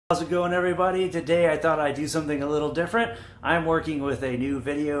How's it going, everybody? Today I thought I'd do something a little different. I'm working with a new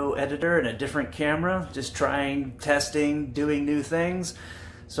video editor and a different camera, just trying, testing, doing new things.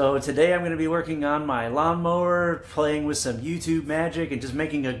 So today I'm going to be working on my lawnmower, playing with some YouTube magic, and just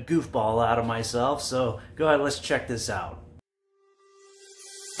making a goofball out of myself. So go ahead, let's check this out.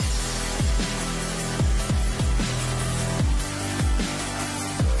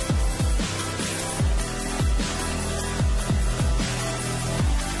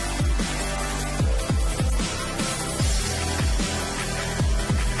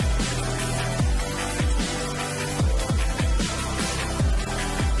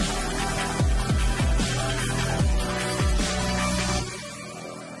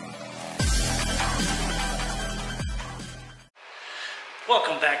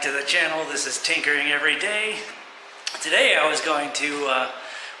 Welcome back to the channel. This is Tinkering Every Day. Today I was going to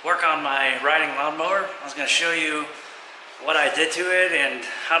work on my riding lawnmower. I was going to show you what I did to it and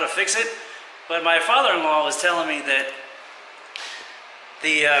how to fix it. But my father-in-law was telling me that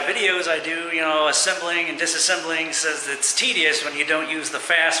the videos I do, assembling and disassembling, says it's tedious when you don't use the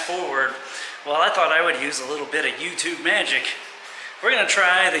fast forward. Well, I thought I would use a little bit of YouTube magic. We're going to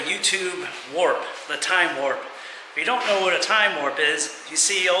try the YouTube warp, the time warp. If you don't know what a time warp is, you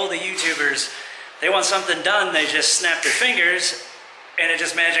see all the YouTubers, they want something done, they just snap their fingers, and it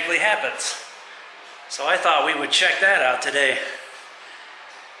just magically happens. So I thought we would check that out today.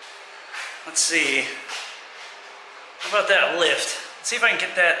 Let's see. How about that lift? Let's see if I can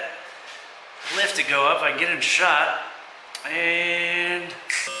get that lift to go up. I can get it in shot. And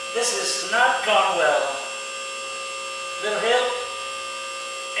this has not gone well. Little help?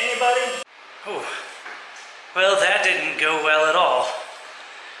 Anybody? Ooh. Well, that didn't go well at all.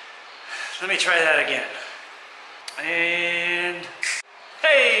 Let me try that again. And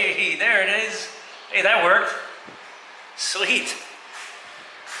hey, there it is. Hey, that worked. Sweet.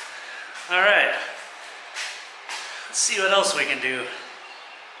 All right. Let's see what else we can do.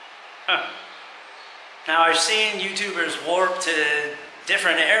 Huh. Now, I've seen YouTubers warp to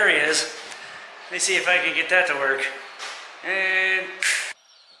different areas. Let me see if I can get that to work. And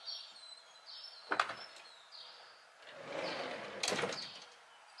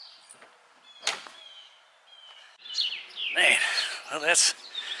man, well, that's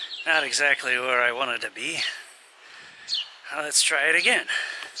not exactly where I wanted to be. Let's try it again.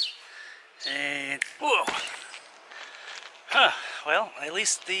 And whoa. Huh, well, at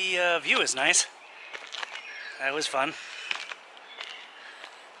least the view is nice. That was fun.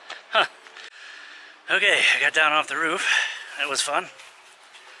 Huh. Okay, I got down off the roof. That was fun.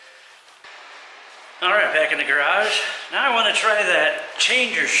 Alright, back in the garage. Now I want to try that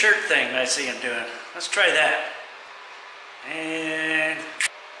change your shirt thing I see him doing. Let's try that. And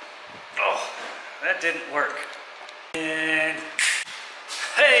oh, that didn't work. And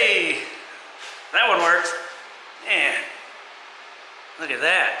hey, that one worked. Man, look at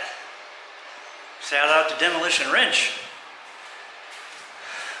that. Shout out to Demolition Wrench.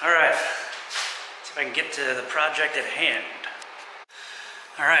 All right, see if I can get to the project at hand.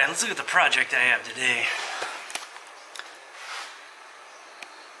 All right, let's look at the project I have today.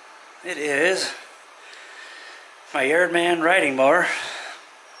 It is my EveryMan riding mower.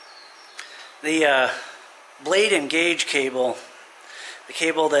 The blade engage cable, the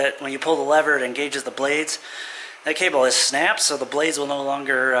cable that when you pull the lever it engages the blades, that cable is snapped, so the blades will no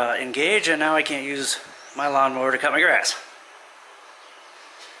longer engage, and now I can't use my lawnmower to cut my grass.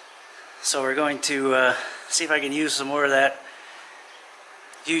 So we're going to see if I can use some more of that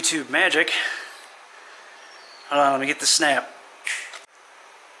YouTube magic. Hold on, let me get the snap.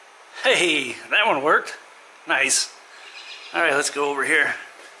 Hey, that one worked. Nice. Alright, let's go over here.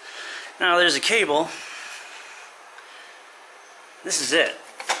 Now there's a cable. This is it.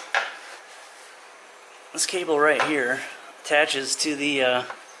 This cable right here attaches to the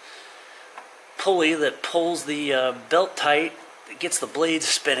pulley that pulls the belt tight. It gets the blades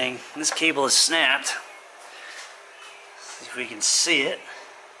spinning. And this cable is snapped. See if we can see it.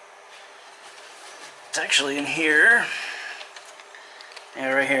 It's actually in here.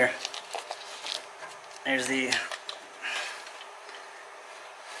 Yeah, right here. There's the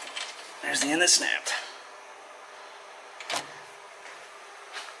end that snapped.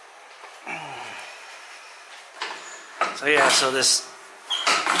 So yeah, so this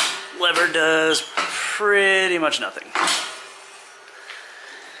lever does pretty much nothing.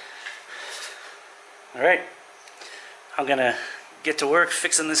 All right, I'm gonna get to work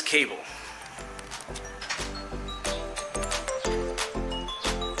fixing this cable.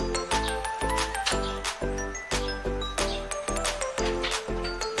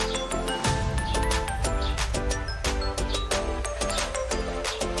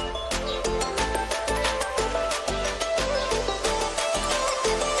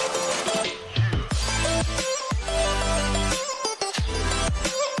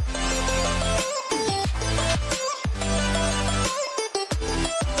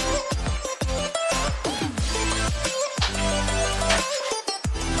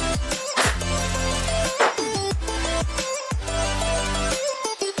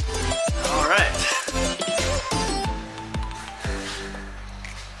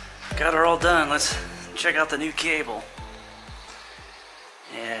 got her all done. Let's check out the new cable.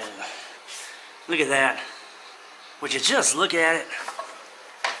 And look at that. Would you just look at it?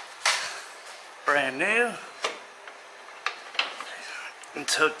 Brand new.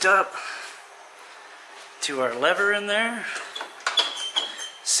 It's hooked up to our lever in there.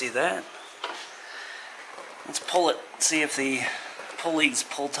 See that? Let's pull it, see if the pulleys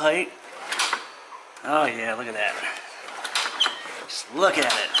pull tight. Oh yeah, look at that. Just look at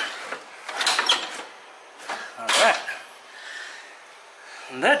it. Alright.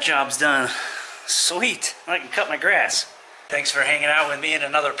 And that job's done. Sweet. I can cut my grass. Thanks for hanging out with me in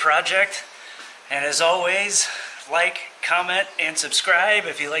another project. And as always, like, comment, and subscribe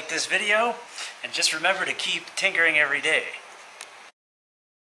if you like this video. And just remember to keep tinkering every day.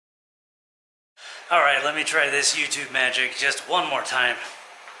 Alright, let me try this YouTube magic just one more time.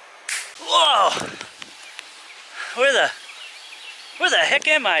 Whoa! Where the heck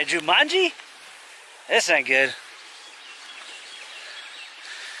am I, Jumanji? This ain't good.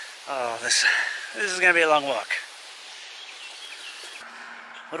 Oh, this is gonna be a long walk.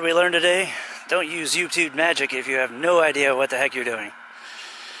 What did we learn today? Don't use YouTube magic if you have no idea what the heck you're doing.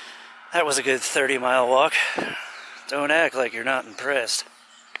 That was a good 30-mile walk. Don't act like you're not impressed.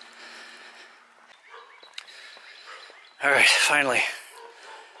 Alright, finally.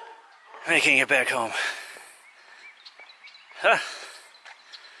 Making it back home. Huh.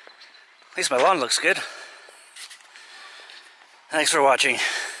 At least my lawn looks good. Thanks for watching.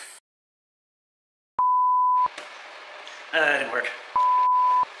 That didn't work.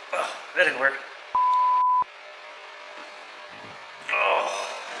 Oh, that didn't work. Oh,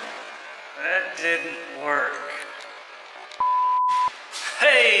 that didn't work.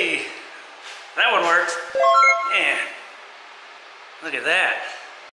 Hey! That one worked. Man, look at that.